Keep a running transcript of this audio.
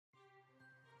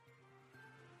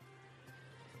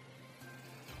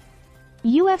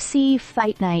UFC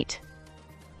Fight Night.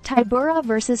 Tybura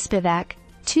vs. Spivac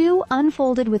 2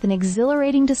 unfolded with an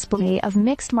exhilarating display of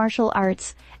mixed martial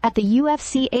arts at the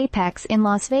UFC Apex in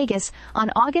Las Vegas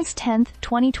on August 10,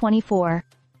 2024.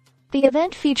 The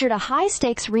event featured a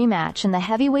high-stakes rematch in the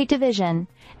heavyweight division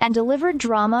and delivered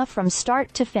drama from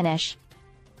start to finish.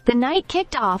 The night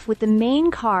kicked off with the main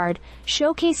card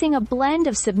showcasing a blend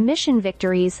of submission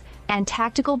victories and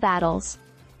tactical battles.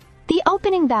 The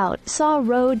opening bout saw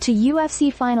road to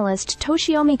UFC finalist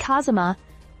Toshiomi Kazama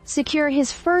secure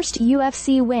his first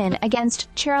UFC win against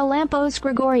Charalampo's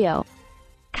Gregorio.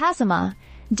 Kazama,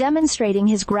 demonstrating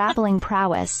his grappling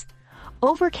prowess,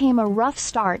 overcame a rough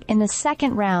start in the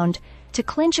second round to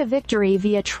clinch a victory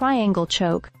via triangle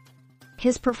choke.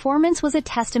 His performance was a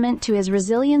testament to his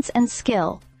resilience and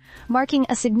skill, marking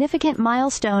a significant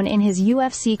milestone in his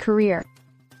UFC career.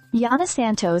 Yana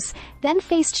Santos then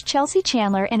faced Chelsea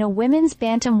Chandler in a women's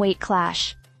bantamweight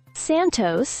clash.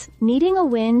 Santos, needing a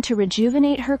win to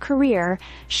rejuvenate her career,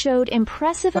 showed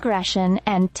impressive aggression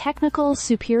and technical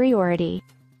superiority.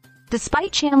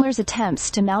 Despite Chandler's attempts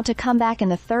to mount a comeback in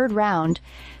the third round,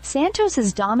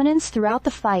 Santos's dominance throughout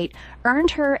the fight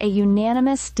earned her a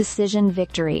unanimous decision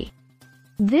victory.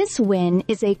 This win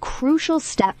is a crucial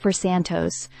step for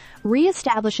Santos,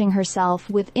 re-establishing herself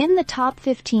within the top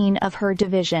 15 of her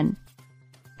division.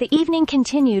 The evening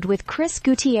continued with Chris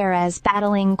Gutierrez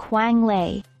battling Quang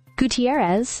Le.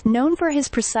 Gutierrez, known for his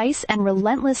precise and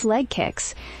relentless leg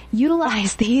kicks,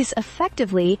 utilized these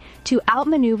effectively to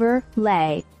outmaneuver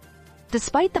Le.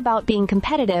 Despite the bout being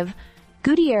competitive,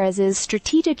 Gutierrez's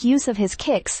strategic use of his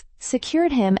kicks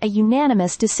secured him a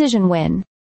unanimous decision win.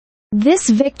 This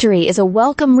victory is a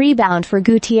welcome rebound for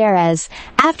Gutierrez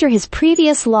after his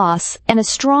previous loss and a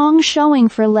strong showing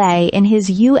for Le in his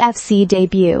UFC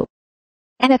debut.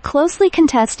 In a closely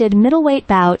contested middleweight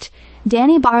bout,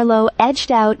 Danny Barlow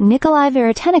edged out Nikolai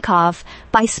Veretennikov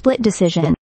by split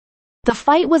decision. The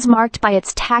fight was marked by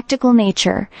its tactical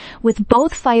nature, with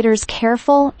both fighters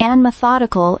careful and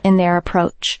methodical in their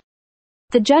approach.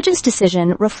 The judges'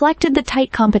 decision reflected the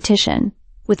tight competition,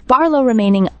 with Barlow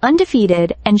remaining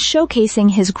undefeated and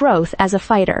showcasing his growth as a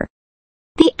fighter.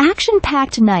 The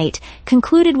action-packed night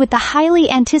concluded with the highly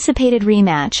anticipated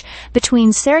rematch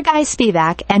between Sergei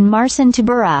Spivac and Marcin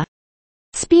Tybura.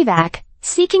 Spivac,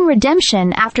 seeking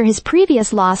redemption after his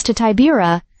previous loss to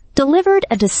Tybura, delivered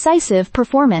a decisive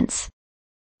performance.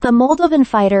 The Moldovan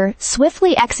fighter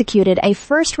swiftly executed a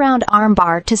first-round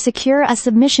armbar to secure a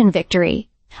submission victory,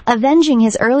 avenging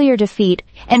his earlier defeat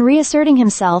and reasserting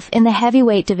himself in the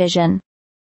heavyweight division.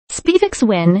 Spivac's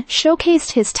win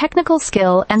showcased his technical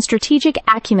skill and strategic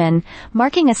acumen,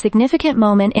 marking a significant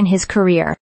moment in his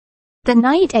career. The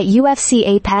night at UFC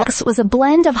Apex was a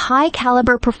blend of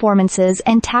high-caliber performances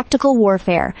and tactical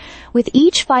warfare, with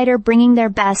each fighter bringing their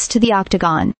best to the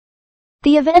Octagon.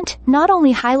 The event not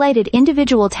only highlighted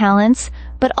individual talents,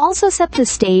 but also set the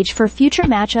stage for future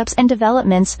matchups and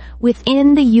developments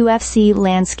within the UFC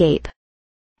landscape.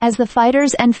 As the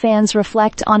fighters and fans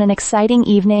reflect on an exciting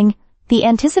evening, the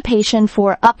anticipation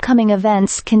for upcoming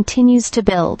events continues to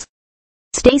build.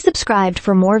 Stay subscribed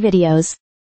for more videos.